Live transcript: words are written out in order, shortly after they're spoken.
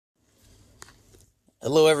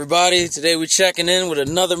Hello, everybody. Today we're checking in with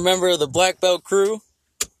another member of the Black Belt crew.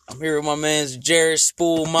 I'm here with my man Jared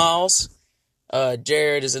Spool Miles.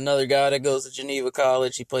 Jared is another guy that goes to Geneva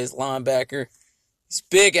College. He plays linebacker. He's a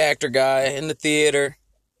big actor guy in the theater.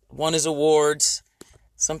 Won his awards.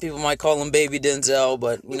 Some people might call him Baby Denzel,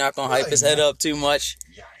 but we're not going to hype his head up too much.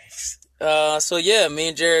 So yeah, me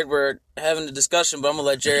and Jared were having a discussion, but I'm going to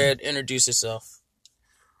let Jared introduce himself.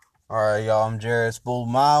 Alright, y'all, I'm Jared Spool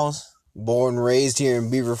Miles. Born and raised here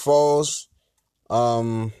in Beaver Falls.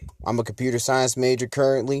 I'm a computer science major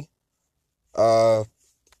currently. And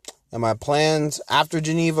my plans after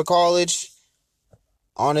Geneva College,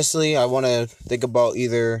 honestly, I want to think about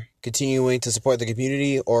either continuing to support the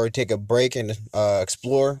community or take a break and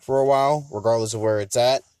explore for a while, regardless of where it's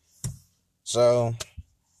at. So,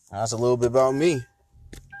 that's a little bit about me.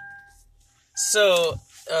 So,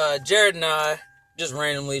 Jared and I just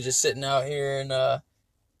randomly just sitting out here in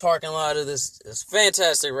parking lot of this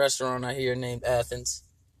fantastic restaurant out here named Athens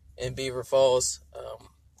in Beaver Falls.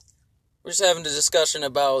 We're just having a discussion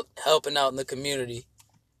about helping out in the community.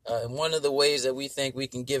 And one of the ways that we think we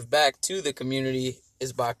can give back to the community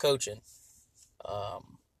is by coaching.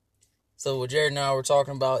 So what Jared and I were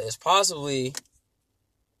talking about is possibly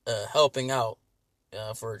helping out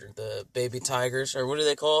for the baby tigers, or what are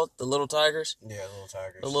they called? The little tigers? Yeah, little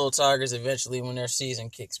tigers. The little tigers eventually when their season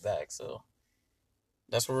kicks back. So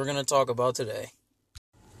that's what we're going to talk about today.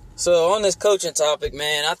 So on this coaching topic,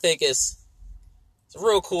 man, I think it's a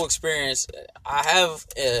real cool experience. I have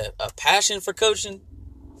a passion for coaching.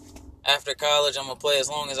 After college, I'm going to play as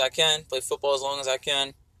long as I can, play football as long as I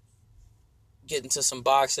can, get into some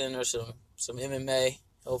boxing or some MMA.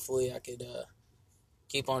 Hopefully I could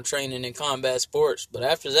keep on training in combat sports. But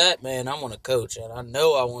after that, man, I want to coach, and I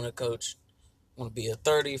know I want to coach. I want to be a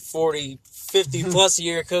 30, 40, 50-plus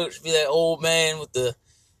year coach, be that old man with the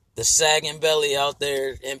sagging belly out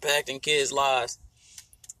there impacting kids' lives.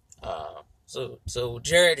 So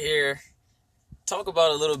Jared here, talk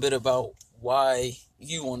about a little bit about why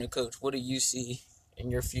you want to coach. What do you see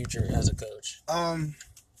in your future as a coach?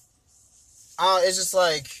 It's just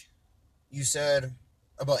like you said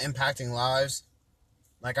about impacting lives.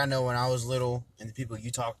 Like, I know when I was little and the people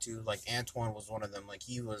you talked to, like Antoine was one of them. Like,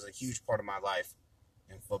 he was a huge part of my life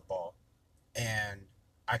in football. And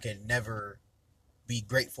I could never be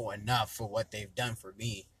grateful enough for what they've done for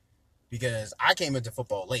me, because I came into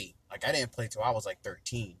football late. Like, I didn't play till I was like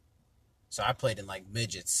 13. So I played in like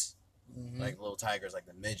midgets, like little tigers, like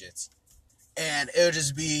the midgets. And it would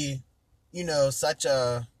just be, such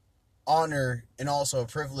a honor and also a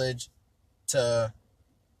privilege to,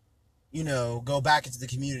 go back into the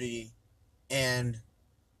community and,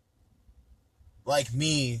 like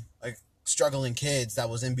me, like struggling kids that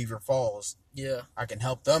was in Beaver Falls. Yeah. I can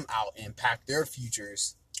help them out and impact their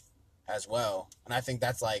futures as well. And I think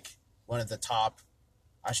that's like one of the top,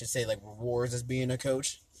 I should say, like rewards as being a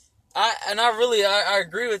coach. I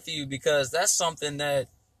agree with you, because that's something that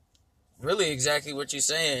really exactly what you're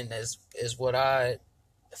saying is what I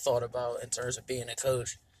thought about in terms of being a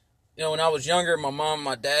coach. When I was younger, my mom and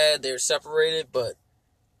my dad, they're separated, but,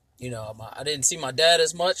 I didn't see my dad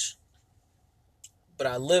as much, but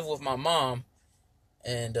I lived with my mom,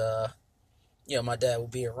 and, my dad would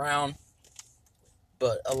be around.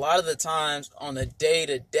 But a lot of the times on the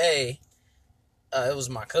day-to-day, it was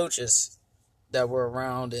my coaches that were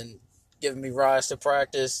around and giving me rides to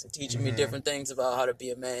practice and teaching me different things about how to be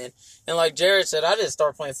a man. And like Jared said, I didn't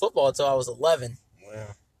start playing football until I was 11.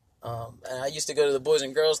 Yeah. And I used to go to the Boys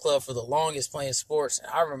and Girls Club for the longest playing sports. And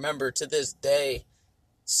I remember to this day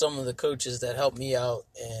some of the coaches that helped me out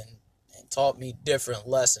and taught me different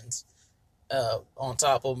lessons on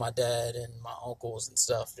top of my dad and my uncles and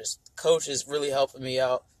stuff. Just coaches really helping me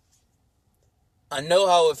out. I know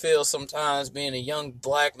how it feels sometimes being a young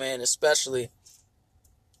black man, especially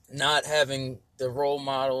not having the role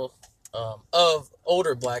model of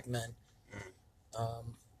older black men.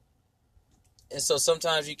 And so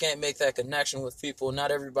sometimes you can't make that connection with people. Not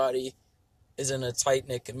everybody is in a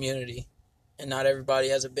tight-knit community, and not everybody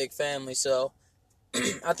has a big family. So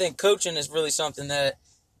I think coaching is really something that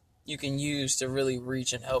you can use to really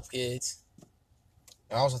reach and help kids.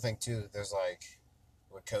 I also think, too, there's like,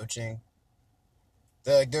 with coaching,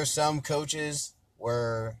 there's some coaches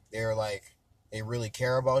where they're like, they really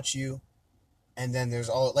care about you. And then there's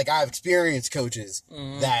I've experienced coaches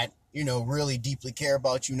that, really deeply care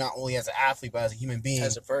about you, not only as an athlete, but as a human being.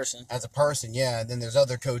 As a person, yeah. And then there's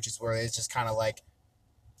other coaches where it's just kind of like,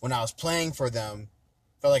 when I was playing for them,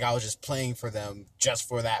 felt like I was just playing for them just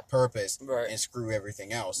for that purpose, right, and screw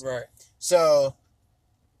everything else. Right. So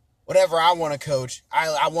whatever I want to coach,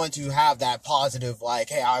 I want to have that positive, like,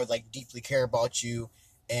 hey, I would like deeply care about you,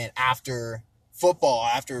 and after football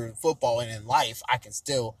and in life, I can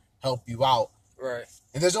still help you out. Right.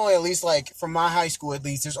 And there's only at least, like, from my high school at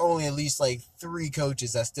least, there's only at least, like, 3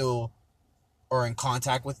 coaches that still are in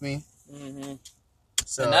contact with me. Mm-hmm.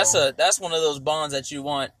 So, and that's one of those bonds that you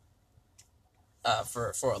want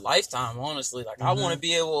for a lifetime, honestly. Like, I want to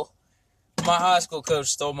be able... My high school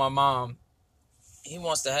coach told my mom he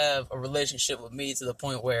wants to have a relationship with me to the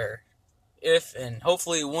point where if and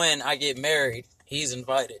hopefully when I get married, he's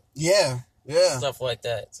invited. Yeah. Stuff like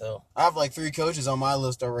that. So I have like 3 coaches on my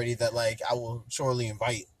list already that like I will surely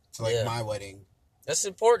invite to like my wedding. That's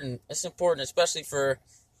important. It's important, especially for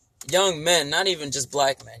young men, not even just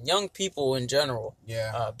black men, young people in general.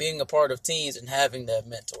 Yeah. Being a part of teams and having that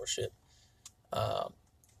mentorship. I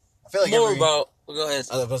feel like go ahead.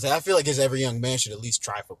 I feel like every young man should at least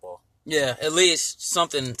try football. Yeah, at least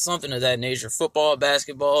something of that nature. Football,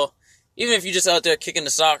 basketball, even if you're just out there kicking the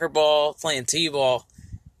soccer ball, playing t-ball,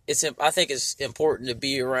 I think it's important to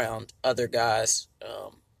be around other guys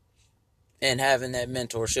and having that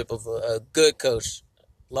mentorship of a good coach.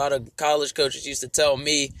 A lot of college coaches used to tell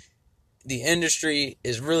me the industry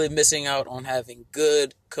is really missing out on having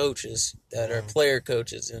good coaches that are player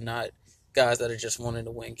coaches and not guys that are just wanting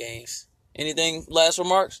to win games. Anything last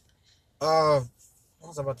remarks? What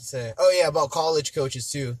was I about to say? Oh yeah, about college coaches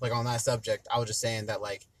too. Like on that subject, I was just saying that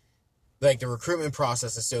like the recruitment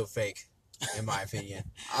process is so fake, in my opinion.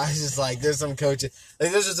 I was just like, there's some coaches,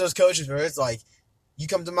 like there's just those coaches where it's like, you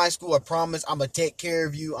come to my school, I promise I'm gonna take care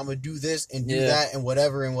of you. I'm gonna do this and do that and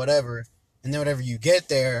whatever, and then whenever you get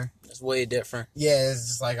there, it's way different. Yeah, it's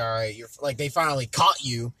just like, all right, you're like they finally caught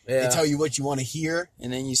you. Yeah. They tell you what you want to hear,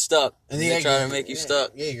 and then you stuck. And they try to make you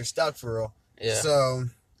stuck. Yeah, you're stuck for real. Yeah. So,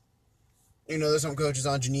 there's some coaches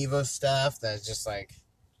on Geneva staff that's just like,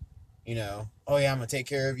 oh yeah, I'm gonna take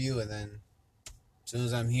care of you, and then as soon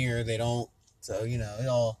as I'm here, they don't. So it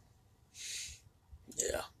all.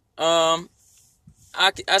 Yeah.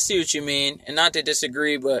 I see what you mean, and not to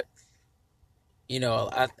disagree, but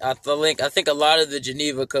I think a lot of the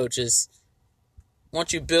Geneva coaches,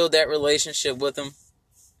 once you build that relationship with them,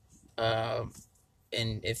 and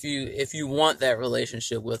if you want that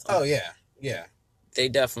relationship with them, oh yeah, they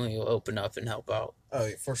definitely will open up and help out. Oh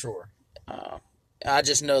yeah, for sure. I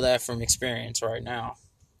just know that from experience right now.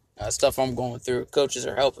 Stuff I'm going through, coaches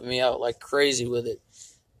are helping me out like crazy with it.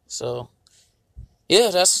 So. Yeah,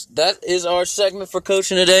 that is our segment for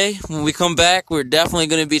coaching today. When we come back, we're definitely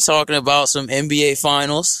going to be talking about some NBA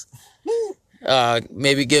finals.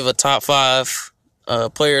 Maybe give a top 5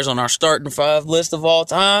 players on our starting 5 list of all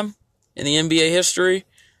time in the NBA history.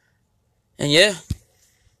 And yeah.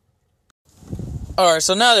 All right,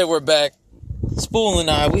 so now that we're back, Spool and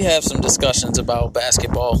I, we have some discussions about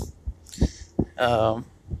basketball.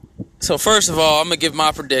 So first of all, I'm going to give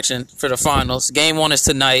my prediction for the finals. Game 1 is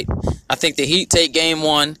tonight. I think the Heat take Game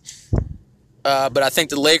 1, but I think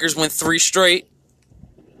the Lakers win 3 straight.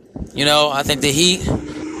 I think the Heat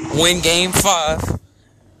win Game 5,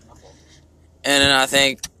 and then I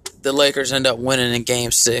think the Lakers end up winning in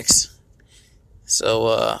Game 6.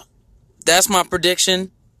 So that's my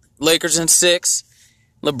prediction. Lakers in 6.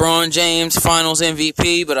 LeBron James finals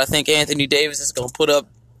MVP, but I think Anthony Davis is going to put up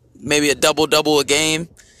maybe a double-double a game.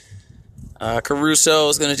 Caruso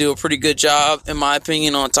is going to do a pretty good job, in my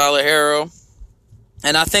opinion, on Tyler Herro.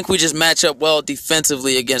 And I think we just match up well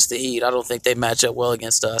defensively against the Heat. I don't think they match up well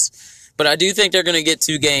against us. But I do think they're going to get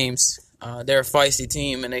 2 games. They're a feisty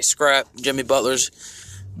team, and they scrap. Jimmy Butler's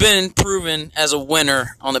been proven as a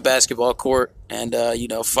winner on the basketball court and,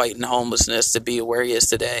 fighting homelessness to be where he is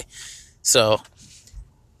today. So,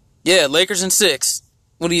 yeah, Lakers in 6.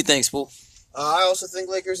 What do you think, Spool? I also think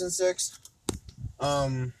Lakers in 6.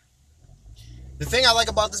 The thing I like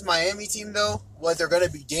about this Miami team, though, what they're going to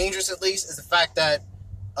be dangerous at least, is the fact that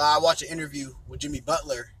I watched an interview with Jimmy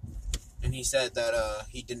Butler, and he said that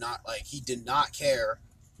he did not care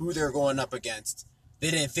who they're going up against. They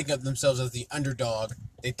didn't think of themselves as the underdog.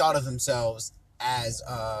 They thought of themselves as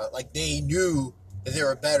they knew that they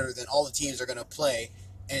were better than all the teams they're going to play,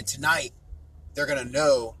 and tonight they're going to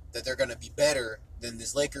know that they're going to be better than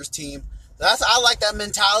this Lakers team. I like that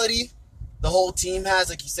mentality. The whole team has,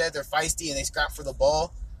 like you said, they're feisty and they scrap for the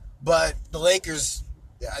ball. But the Lakers,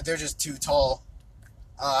 they're just too tall.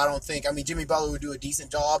 I don't think, Jimmy Butler would do a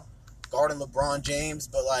decent job guarding LeBron James,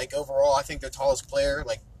 but, overall, I think their tallest player,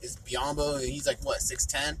 is Biyombo. He's,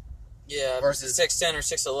 6'10"? Yeah, versus 6'10" or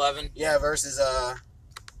 6'11". Yeah, versus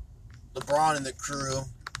LeBron and the crew.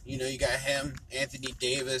 You got him, Anthony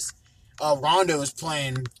Davis. Rondo is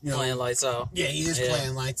playing, playing lights out. Yeah, he is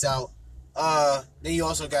playing lights out. Then you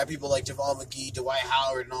also got people like Javal McGee, Dwight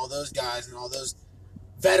Howard, and all those guys and all those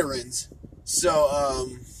veterans. So,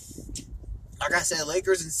 like I said,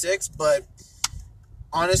 Lakers in 6, but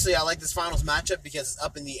honestly, I like this finals matchup because it's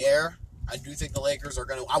up in the air. I do think the Lakers are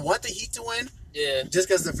going to... I want the Heat to win. Yeah. Just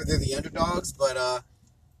because they're the underdogs, but,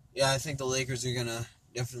 yeah, I think the Lakers are going to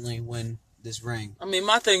definitely win this ring. I mean,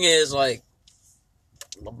 my thing is, like,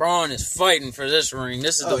 LeBron is fighting for this ring.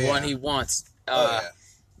 This is the one he wants.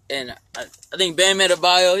 And I think Bam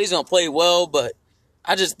Adebayo, he's going to play well, but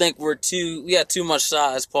I just think we got too much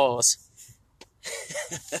size, pause.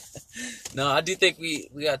 No, I do think we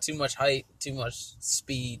got too much height, too much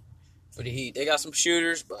speed for the Heat. They got some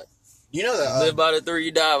shooters, but you know that live by the 3,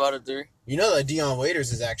 you die by the 3. You know that Dion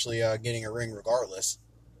Waiters is actually getting a ring regardless.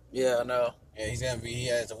 Yeah, I know. Yeah, he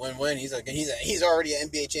has a win-win. He's already an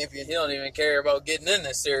NBA champion. He don't even care about getting in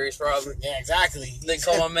this series, probably. Yeah, exactly. They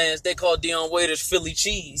call Dion Waiters Philly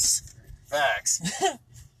cheese. Facts.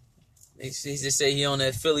 They just say he on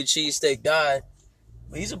that Philly cheesesteak diet.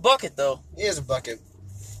 But he's a bucket, though. He is a bucket.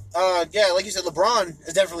 Yeah, like you said, LeBron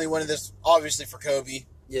is definitely one of this, obviously, for Kobe.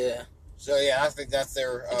 Yeah. So, yeah, I think that's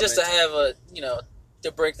their... just to have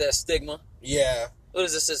to break that stigma. Yeah. What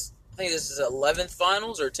is this? I think this is 11th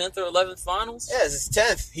finals or 10th or 11th finals? Yeah, it's his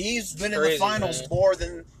 10th. He's been in the finals more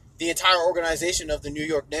than the entire organization of the New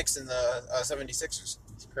York Knicks and the 76ers.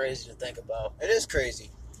 It's crazy to think about. It is crazy.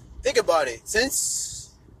 Think about it.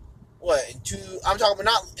 Since, I'm talking about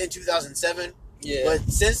not in 2007, but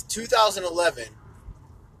since 2011,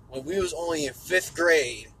 when we was only in 5th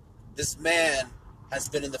grade, this man has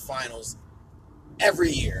been in the finals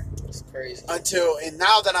every year. It's crazy. And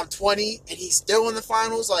now that I'm 20 and he's still in the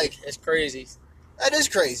finals, like... It's crazy. That is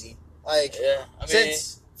crazy. Like, yeah. I mean,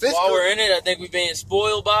 since while we're in it, I think we're being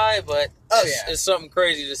spoiled by it, but it's something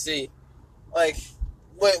crazy to see. Like,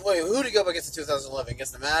 wait, who did he go up against in 2011?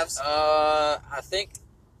 Against the Mavs? I think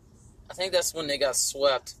that's when they got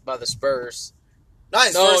swept by the Spurs. No,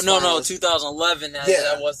 2011.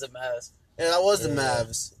 That was the Mavs. Yeah, that was the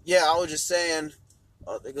Mavs. Yeah, I was just saying.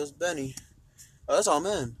 Oh, there goes Benny. Oh, that's all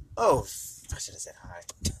men. Oh, I should have said hi.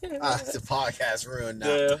 The podcast ruined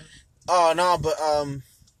now. Yeah. Oh no, but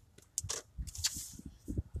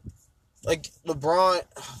like LeBron.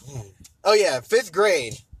 Oh yeah, 5th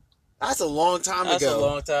grade. That's a long time ago. That's a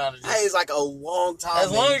long time. That is like a long time.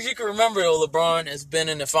 As long as you can remember, though, LeBron has been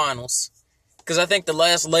in the finals. Because I think the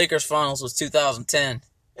last Lakers finals was 2010.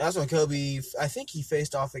 That's when Kobe, I think he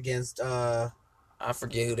faced off against... I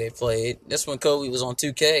forget who they played. That's when Kobe was on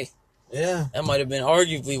 2K. Yeah. That might have been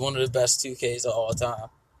arguably one of the best 2Ks of all time.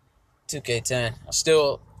 2K10.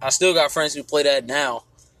 I still got friends who play that now.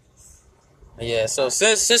 Yeah, so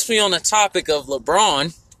since we on the topic of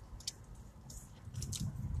LeBron,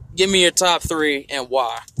 give me your top 3 and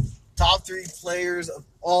why. Top 3 players of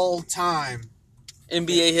all time.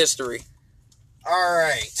 NBA history. All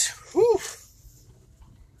right. Whew.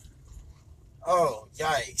 Oh,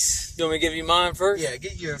 yikes. You want me to give you mine first? Yeah,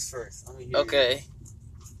 get yours first. Okay.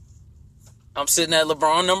 I'm sitting at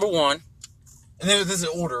LeBron number 1. And then this is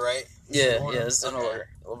order, right? This is in order.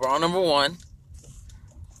 LeBron number 1.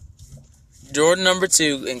 Jordan number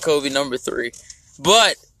 2. And Kobe number 3.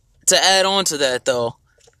 But, to add on to that, though,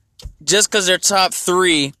 just because they're top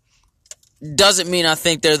 3 doesn't mean I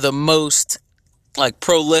think they're the most,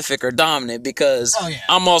 prolific or dominant, because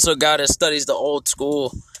I'm also a guy that studies the old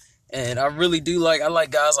school. And I really do I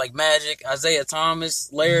like guys like Magic, Isaiah Thomas,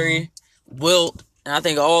 Larry, Wilt, and I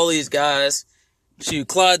think all these guys,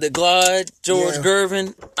 Clyde the Glide, George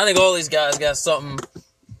Gervin, I think all these guys got something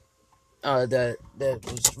that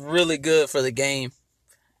was really good for the game.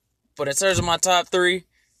 But in terms of my top 3,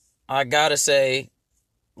 I gotta say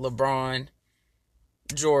LeBron,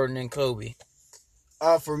 Jordan, and Kobe.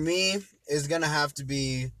 For me, it's gonna have to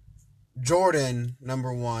be Jordan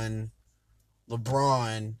number 1,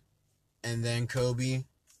 LeBron, and then Kobe.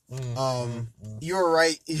 You were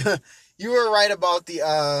right. You were right about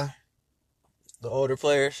the older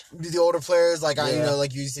players. The older players, like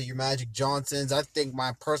you said, your Magic Johnsons. I think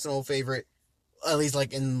my personal favorite, at least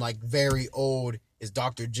very old, is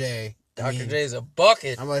Dr. J. Dr. J's a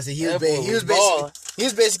bucket. I'm gonna say he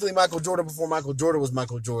was basically Michael Jordan before Michael Jordan was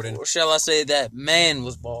Michael Jordan. Or shall I say that man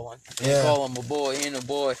was balling? Yeah. Call him a boy. He ain't a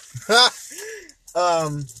boy.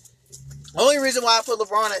 The only reason why I put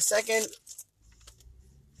LeBron at second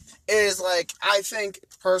is, I think,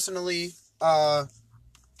 personally,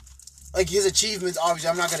 his achievements, obviously,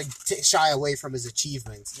 I'm not going to shy away from his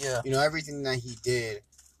achievements. Yeah. Everything that he did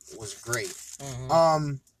was great.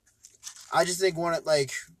 Mm-hmm. I just think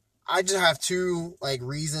I just have 2,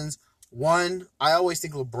 reasons. One, I always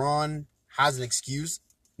think LeBron has an excuse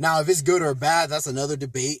Now, if it's good or bad, that's another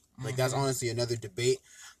debate. Like, that's honestly another debate.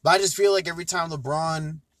 But I just feel like every time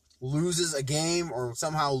LeBron loses a game or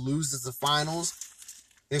somehow loses the finals,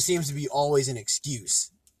 there seems to be always an excuse,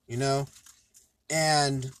 you know?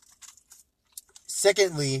 And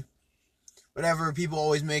secondly, whatever, people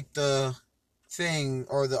always make the thing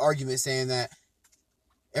or the argument saying that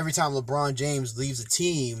every time LeBron James leaves a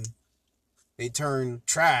team, they turn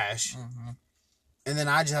trash. And then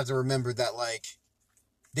I just have to remember that, like,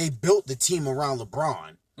 they built the team around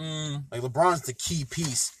LeBron. Like, LeBron's the key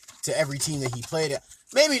piece to every team that he played at.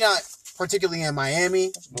 Maybe not particularly in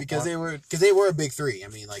Miami, because they were a big three. I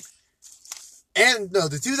mean, like, and no,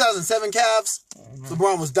 the 2007 Cavs,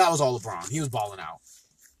 that was all LeBron. He was balling out,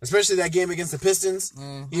 especially that game against the Pistons.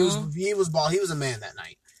 He was a man that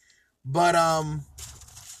night. But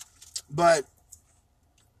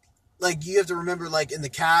like, you have to remember, like, in the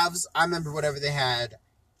Cavs, I remember whatever they had: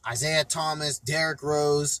 Isaiah Thomas, Derrick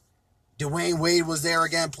Rose, Dwayne Wade was there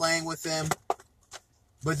again playing with them.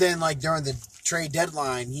 But then, like, during the trade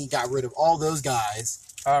deadline, he got rid of all those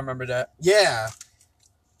guys. I remember that. Yeah.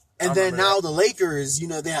 And then now the Lakers, you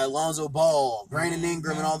know, they had Lonzo Ball, Brandon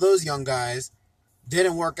Ingram, and all those young guys.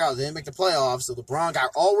 Didn't work out. They didn't make the playoffs, so LeBron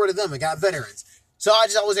got all rid of them and got veterans. So I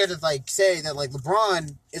just always had to, like, say that, like,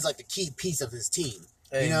 LeBron is, like, the key piece of his team.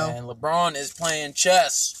 Hey, you know? man, LeBron is playing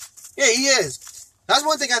chess. Yeah, he is. That's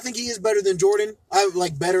one thing I think he is better than Jordan. I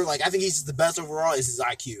think he's the best overall is his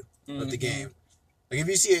IQ of the game. Like, if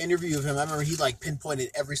you see an interview of him, I remember he, like,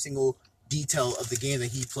 pinpointed every single detail of the game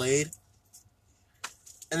that he played.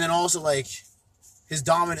 And then also, like, his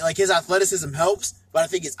athleticism helps, but I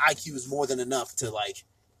think his IQ is more than enough to, like,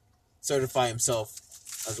 certify himself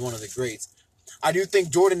as one of the greats. I do think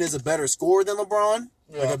Jordan is a better scorer than LeBron,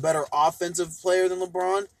 like a better offensive player than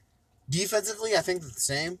LeBron. Defensively, I think they're the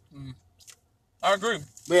same. I agree.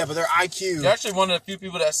 But yeah, but their IQ... You're actually one of the few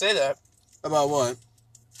people that say that. About what?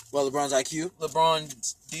 Well, LeBron's IQ?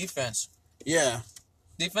 LeBron's defense. Yeah.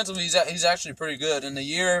 Defensively, he's actually pretty good. In the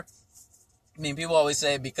year, I mean, people always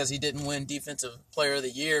say because he didn't win Defensive Player of the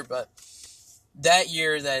Year, but that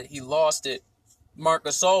year that he lost it, Marc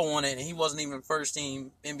Gasol won it, and he wasn't even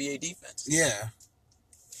first-team NBA defense. Yeah.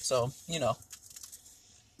 So, you know.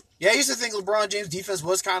 Yeah, I used to think LeBron James' defense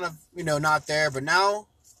was kind of, you know, not there, but now,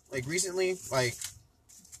 like, recently, like,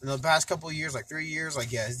 in the past couple of years, like 3 years,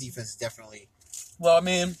 like, yeah, his defense is definitely... Well, I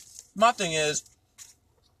mean, my thing is,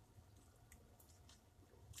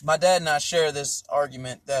 my dad and I share this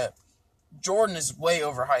argument that Jordan is way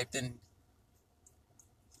overhyped than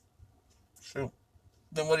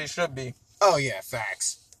what he should be. Oh, yeah,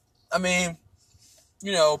 facts. I mean,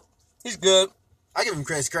 you know, he's good. I give him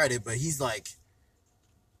credit, but he's like...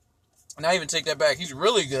 And I even take that back. He's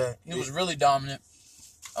really good. He was really dominant.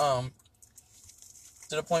 To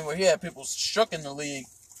the point where he had people shook in the league.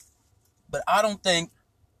 But I don't think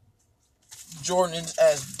Jordan is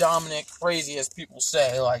as dominant, crazy as people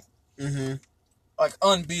say. Like, like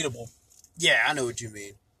unbeatable. Yeah, I know what you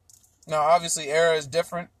mean. Now, obviously, era is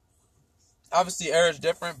different. But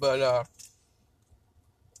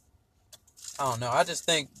I don't know. I just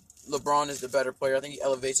think LeBron is the better player. I think he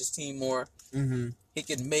elevates his team more. He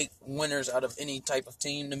can make winners out of any type of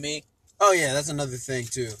team to me. Oh, yeah, that's another thing,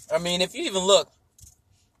 too. I mean, if you even look,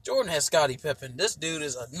 Jordan has Scottie Pippen. This dude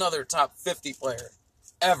is another top 50 player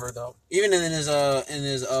ever, though. Even in his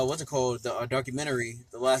what's it called, the documentary,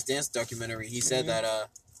 the Last Dance documentary, he said that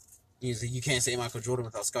you can't say Michael Jordan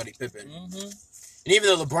without Scottie Pippen. And even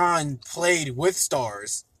though LeBron played with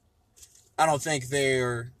stars, I don't think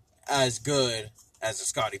they're as good as a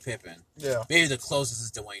Scottie Pippen. Yeah. Maybe the closest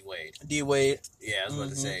is Dwayne Wade. D-Wade. Yeah, I was about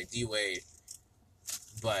to say D-Wade.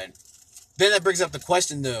 But then that brings up the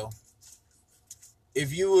question, though.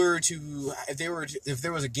 If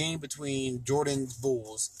there was a game between Jordan's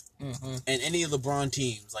Bulls and any of LeBron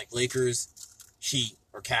teams, like Lakers, Heat,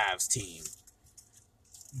 or Cavs team,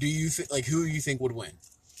 do you who do you think would win?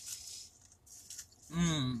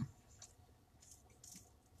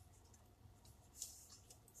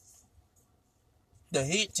 The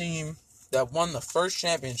Heat team that won the first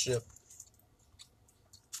championship,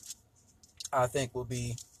 I think, will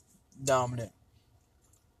be dominant.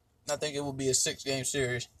 I think it will be a 6-game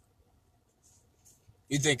series.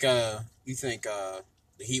 You think the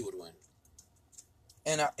Heat would win?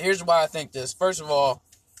 And here's why I think this. First of all,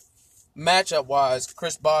 matchup-wise,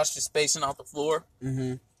 Chris Bosh is spacing out the floor.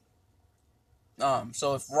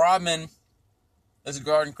 So if Rodman is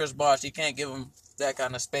guarding Chris Bosh, he can't give him that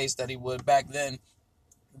kind of space that he would back then,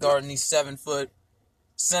 guarding these 7-foot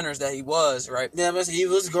centers that he was, right? Yeah, but he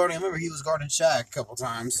was guarding. I remember he was guarding Shaq a couple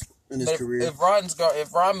times in his career. If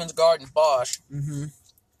Rodman's guarding Bosh,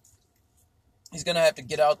 he's going to have to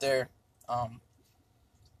get out there,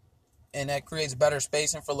 and that creates better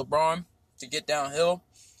spacing for LeBron to get downhill.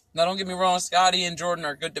 Now, don't get me wrong, Scottie and Jordan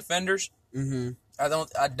are good defenders. Mm-hmm.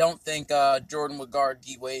 I don't think Jordan would guard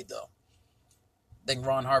D Wade though. I think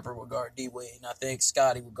Ron Harper would guard D Wade, and I think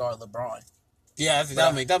Scottie would guard LeBron. Yeah, I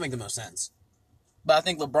think that make the most sense. But I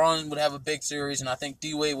think LeBron would have a big series, and I think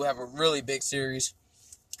D Wade would have a really big series.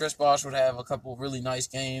 Chris Bosh would have a couple really nice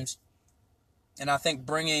games, and I think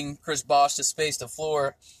bringing Chris Bosh to space the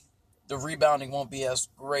floor, the rebounding won't be as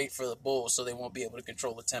great for the Bulls, so they won't be able to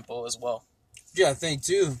control the tempo as well. Yeah, I think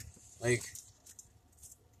too. Like,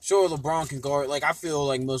 sure, LeBron can guard. Like, I feel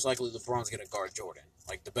like most likely LeBron's gonna guard Jordan,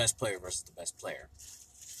 like the best player versus the best player.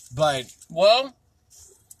 But well,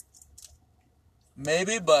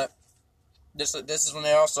 maybe, but this is when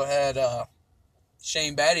they also had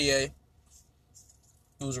Shane Battier,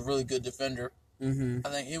 who was a really good defender. mm-hmm. I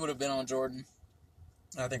think he would have been on Jordan.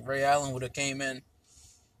 I think Ray Allen would have came in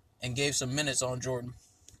and gave some minutes on Jordan.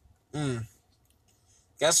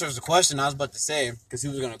 Guess there's a question I was about to say, because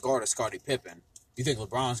who was going to guard a Scottie Pippen? Do you think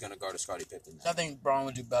LeBron's going to guard a Scottie Pippen then? I think LeBron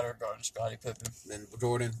would do better guarding Scottie Pippen Than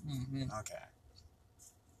Jordan? Mm-hmm. Okay.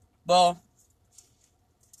 Well,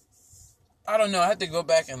 I don't know. I had to go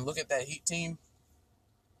back and look at that Heat team.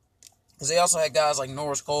 Because they also had guys like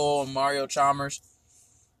Norris Cole and Mario Chalmers.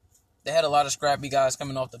 They had a lot of scrappy guys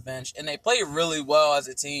coming off the bench. And they played really well as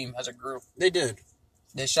a team, as a group. They did.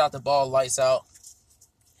 They shot the ball lights out.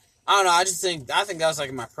 I don't know. I think that was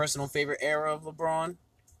like my personal favorite era of LeBron.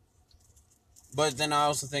 But then I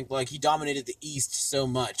also think like he dominated the East so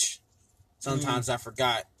much. Sometimes I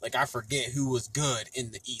forget who was good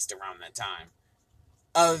in the East around that time.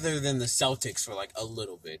 Other than the Celtics for like a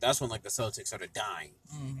little bit. That's when like the Celtics started dying.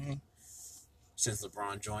 Mm-hmm. Since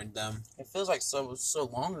LeBron joined them. It feels like so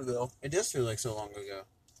long ago. It does feel like so long ago.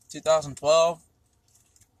 2012.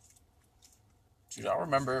 Dude, I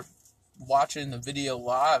remember watching the video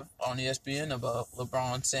live on ESPN about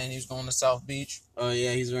LeBron saying he was going to South Beach. Oh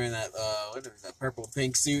yeah, he's wearing that that purple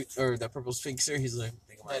pink suit or that purple pink shirt. He's like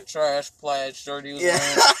that trash plaid shirt he was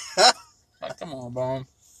wearing. Like, come on, Bone.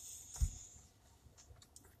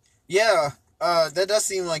 Yeah, that does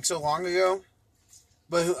seem like so long ago.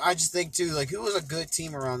 But I just think too, like, who was a good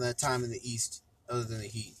team around that time in the East other than the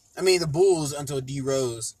Heat? I mean, the Bulls until D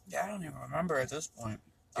Rose. Yeah, I don't even remember at this point.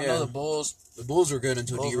 I Yeah. know the Bulls. The Bulls were good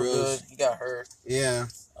until D Rose. He got hurt. Yeah.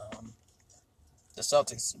 The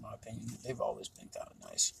Celtics, in my opinion, they've always been kind of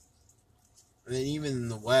nice. And then even in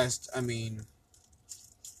the West, I mean,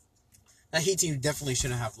 that Heat team definitely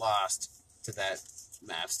shouldn't have lost to that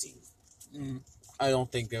Mavs team. Mm. I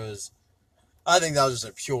don't think there was. I think that was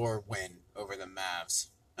just a pure win over the Mavs.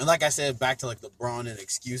 And like I said, back to like LeBron and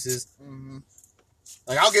excuses. Mm-hmm.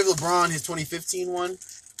 Like, I'll give LeBron his 2015 one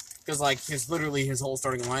because like his whole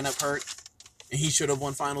starting lineup hurt, and he should have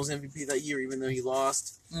won Finals MVP that year, even though he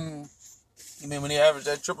lost. Mm. You mean when he averaged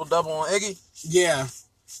that triple-double on Iggy? Yeah.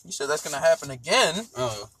 You said that's going to happen again.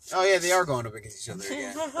 Oh yeah, they are going up against each other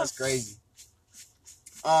again. That's crazy.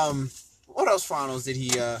 What else finals did he?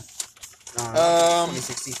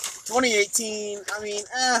 2016, 2018. I mean,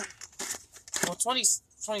 Well,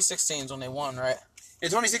 2016 is when they won, right? Yeah,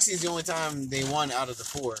 2016 is the only time they won out of the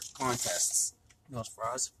 4 contests. No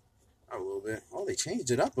surprise. A little bit. Oh, they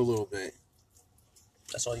changed it up a little bit.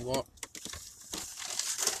 That's all you want.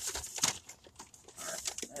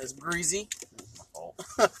 That's greasy. That's my fault.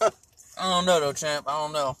 I don't know, though, champ. I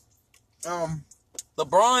don't know.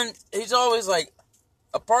 LeBron, he's always, like,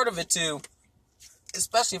 a part of it, too.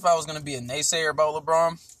 Especially if I was going to be a naysayer about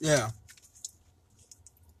LeBron. Yeah.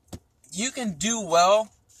 You can do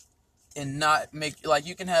well and not make... Like,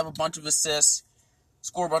 you can have a bunch of assists,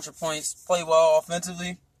 score a bunch of points, play well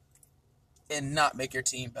offensively, and not make your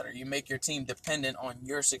team better. You make your team dependent on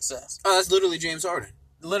your success. Oh, that's literally James Harden.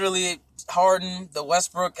 Literally, Harden, the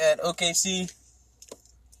Westbrook at OKC.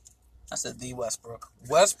 I said the Westbrook.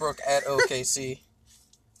 Westbrook at OKC.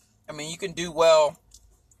 I mean, you can do well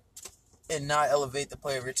and not elevate the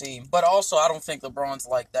play of your team. But also, I don't think LeBron's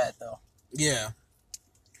like that, though. Yeah.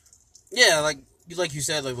 Yeah, like you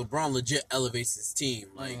said, like LeBron legit elevates his team.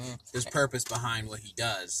 Like, there's purpose behind what he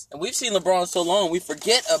does. And we've seen LeBron so long, we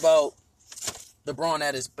forget about LeBron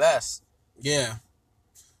at his best. Yeah.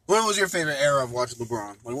 When was your favorite era of watching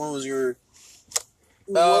LeBron? Like, when was your...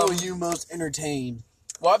 when were you most entertained?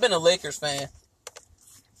 Well, I've been a Lakers fan.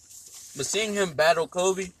 But seeing him battle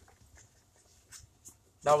Kobe,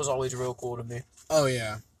 that was always real cool to me. Oh,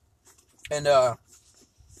 yeah. And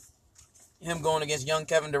him going against young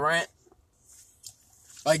Kevin Durant.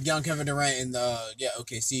 Like young Kevin Durant in the,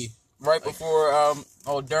 OKC. Right before,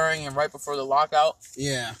 during and right before the lockout.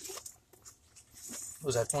 Yeah.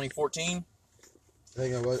 Was that 2014? I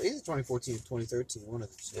think it was either 2014 or 2013, one of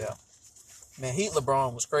the two. Yeah. Man, Heat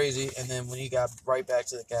LeBron was crazy, and then when he got right back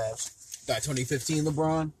to the Cavs. Got 2015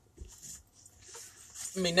 LeBron.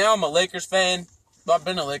 I mean, now I'm a Lakers fan. Well, I've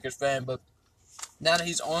been a Lakers fan, but now that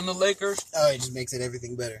he's on the Lakers, Oh, it just makes it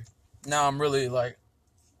everything better. now I'm really like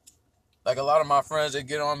a lot of my friends that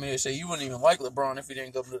get on me and say, you wouldn't even like LeBron if he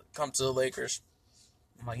didn't come to the Lakers.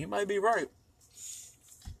 I'm like, you might be right.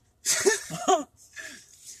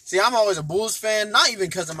 See, I'm always a Bulls fan, not even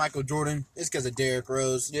because of Michael Jordan. It's because of Derrick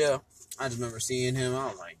Rose. Yeah. I just remember seeing him. I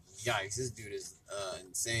was like, yikes, this dude is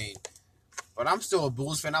insane. But I'm still a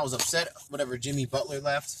Bulls fan. I was upset whenever Jimmy Butler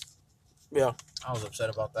left. Yeah. I was upset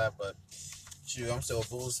about that, but shoot, I'm still a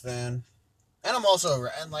Bulls fan. And I'm also,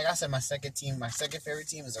 and like I said, my second favorite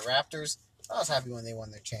team is the Raptors. I was happy when they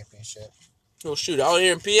won their championship. Well, shoot, out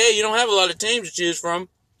here in PA, you don't have a lot of teams to choose from.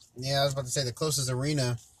 Yeah, I was about to say the closest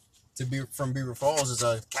arena from Beaver Falls is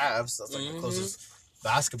Cavs. That's like the closest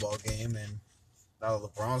basketball game, and now that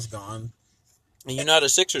LeBron's gone. And you're not a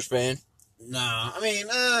Sixers fan. Nah, I mean,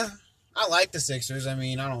 I like the Sixers. I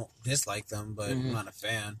mean, I don't dislike them, but I'm not a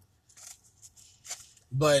fan.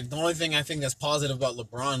 But the only thing I think that's positive about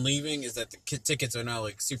LeBron leaving is that the tickets are now,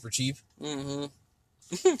 like, super cheap. Mm-hmm.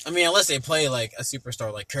 I mean, unless they play, like, a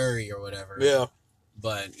superstar like Curry or whatever. Yeah.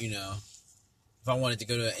 But, you know, if I wanted to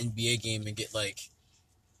go to an NBA game and get, like,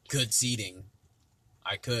 good seating,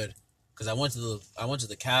 I could. Because I went to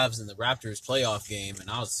the Cavs and the Raptors playoff game, and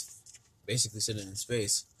I was basically sitting in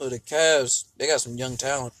space. Oh, the Cavs, they got some young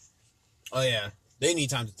talent. Oh, yeah. They need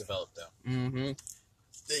time to develop, though. Mm-hmm.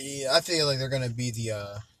 I feel like they're gonna be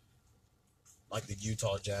the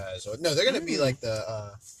Utah Jazz, or no, they're gonna be like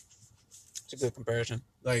the. It's a good comparison.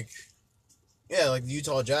 Like the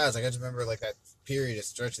Utah Jazz. Like I just remember like that period of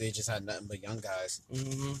stretch they just had nothing but young guys.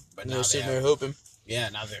 Mm-hmm. But They're now sitting there hoping. Yeah,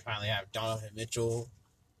 now they finally have Donovan Mitchell,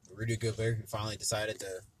 Rudy Gobert, who finally decided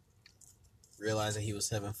to realize that he was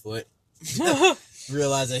 7 foot,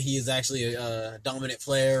 realize that he is actually a dominant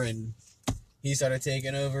player, and he started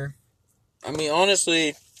taking over. I mean,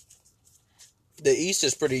 honestly, the East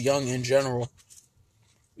is pretty young in general.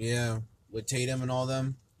 Yeah, with Tatum and all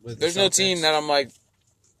them. There's no team that I'm like,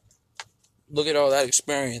 look at all that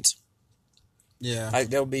experience. Yeah. Like,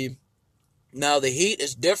 there'll be... Now, the Heat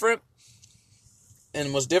is different.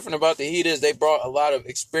 And what's different about the Heat is they brought a lot of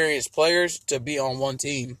experienced players to be on one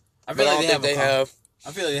team. I feel like they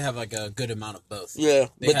have like a good amount of both. Yeah,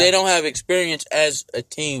 they don't have experience as a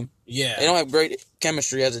team. Yeah. They don't have great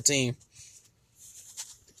chemistry as a team.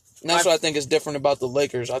 And that's what I think is different about the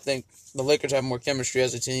Lakers. I think the Lakers have more chemistry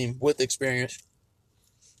as a team with experience.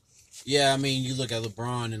 Yeah, I mean, you look at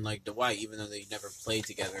LeBron and, like, Dwight, even though they never played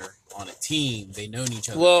together on a team, they known each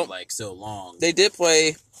other for, like, so long. They did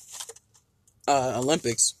play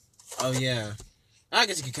Olympics. Oh, yeah. I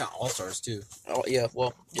guess you could count All-Stars, too. Oh, yeah,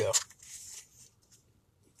 well, yeah.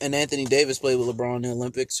 And Anthony Davis played with LeBron in the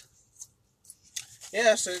Olympics.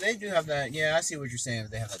 Yeah, so they do have that. Yeah, I see what you're saying.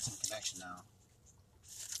 They have that team connection now.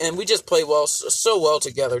 And we just play so well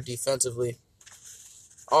together defensively.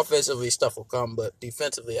 Offensively, stuff will come, but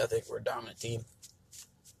defensively, I think we're a dominant team.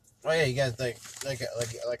 Oh yeah, you guys like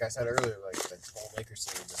I said earlier, like the whole Lakers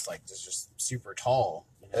team is just super tall.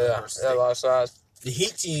 You know, Yeah, a lot of size. The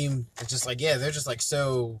Heat team is just like they're just like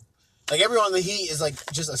so, like everyone in the Heat is like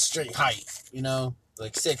just a straight height. You know,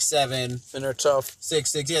 like 6'7", and they're tough.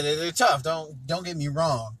 6'6". Yeah, they're tough. Don't get me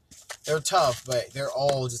wrong, they're tough, but they're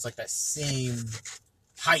all just like that same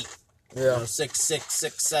height. Yeah, you know, 6'6",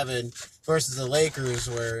 6'7", versus the Lakers,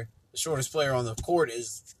 where the shortest player on the court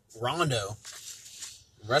is Rondo.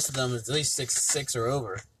 The rest of them is at least 6'6" or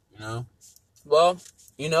over. You know. Well,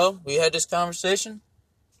 you know, we had this conversation.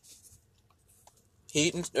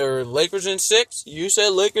 Lakers in 6. You said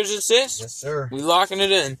Lakers in 6. Yes, sir. We locking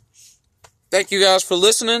it in. Thank you guys for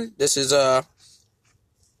listening. This is I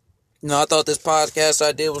thought this podcast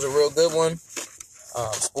idea was a real good one.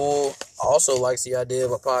 Spool also likes the idea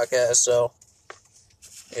of a podcast, so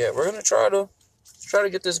yeah, we're gonna try to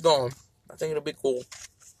get this going. I think it'll be cool.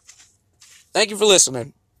 Thank you for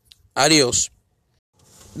listening. Adios.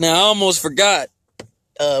 Now I almost forgot.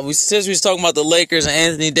 Since we was talking about the Lakers and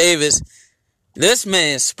Anthony Davis, this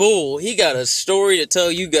man Spool, he got a story to tell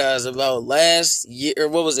you guys about last year, or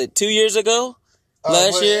what was it, 2 years ago?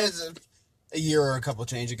 Last year? A year or a couple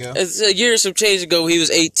change ago. It's a year or some change ago. He was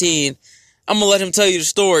 18. I'm gonna let him tell you the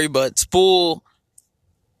story, but Spool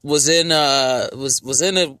was in was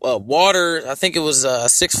in a water. I think it was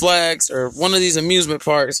Six Flags or one of these amusement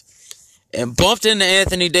parks, and bumped into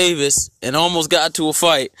Anthony Davis and almost got into a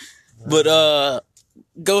fight. But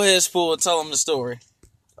go ahead, Spool, and tell him the story.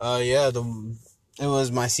 It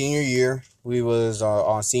was my senior year. We was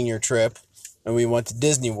on a senior trip, and we went to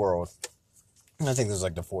Disney World. I think it was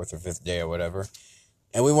like the 4th or 5th day or whatever.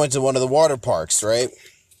 And we went to one of the water parks, right?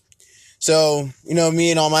 So, me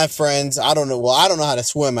and all my friends, I don't know how to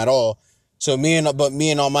swim at all. So me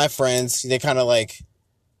and all my friends, they kind of like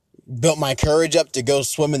built my courage up to go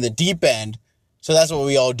swim in the deep end. So that's what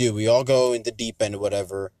we all do. We all go in the deep end or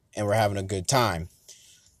whatever, and we're having a good time.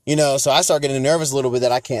 So I start getting nervous a little bit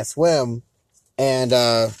that I can't swim. And,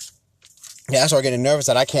 I start getting nervous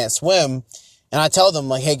that I can't swim. And I tell them,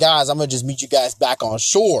 like, hey, guys, I'm going to just meet you guys back on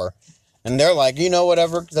shore. And they're like,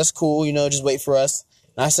 whatever, that's cool, just wait for us.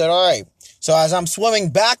 And I said, all right. So as I'm swimming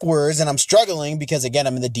backwards and I'm struggling because, again,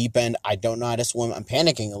 I'm in the deep end, I don't know how to swim, I'm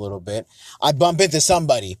panicking a little bit. I bump into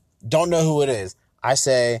somebody, don't know who it is. I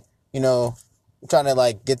say, I'm trying to,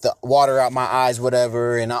 like, get the water out my eyes,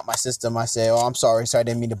 whatever, and out my system. I say, oh, I'm sorry, I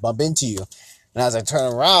didn't mean to bump into you. And as I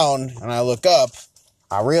turn around and I look up,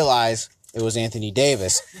 I realize it was Anthony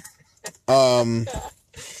Davis. It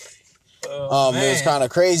was kind of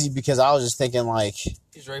crazy because I was just thinking, like,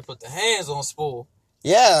 he's ready to put the hands on Spool.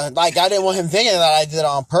 Yeah, like, I didn't want him thinking that I did it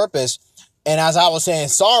on purpose. And as I was saying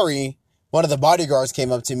sorry, one of the bodyguards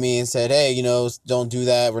came up to me and said, hey, don't do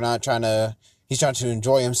that. He's trying to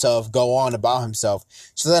enjoy himself, go on about himself.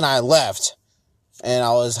 So then I left. And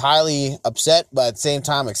I was highly upset, but at the same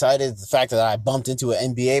time excited. The fact that I bumped into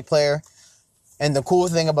an NBA player. And the cool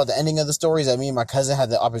thing about the ending of the story is that me and my cousin had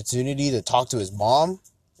the opportunity to talk to his mom,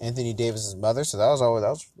 Anthony Davis's mother. So that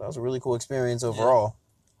was a really cool experience overall. Yeah.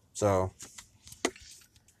 So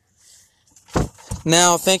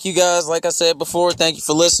now, thank you guys. Like I said before, thank you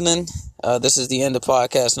for listening. This is the end of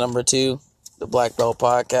podcast number 2, the Black Belt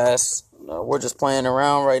Podcast. We're just playing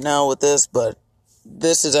around right now with this, but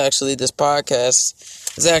this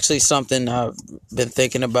podcast is actually something I've been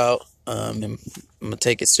thinking about, and I'm going to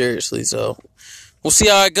take it seriously. So we'll see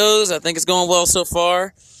how it goes. I think it's going well so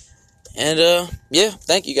far. And,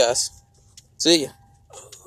 thank you guys. See ya.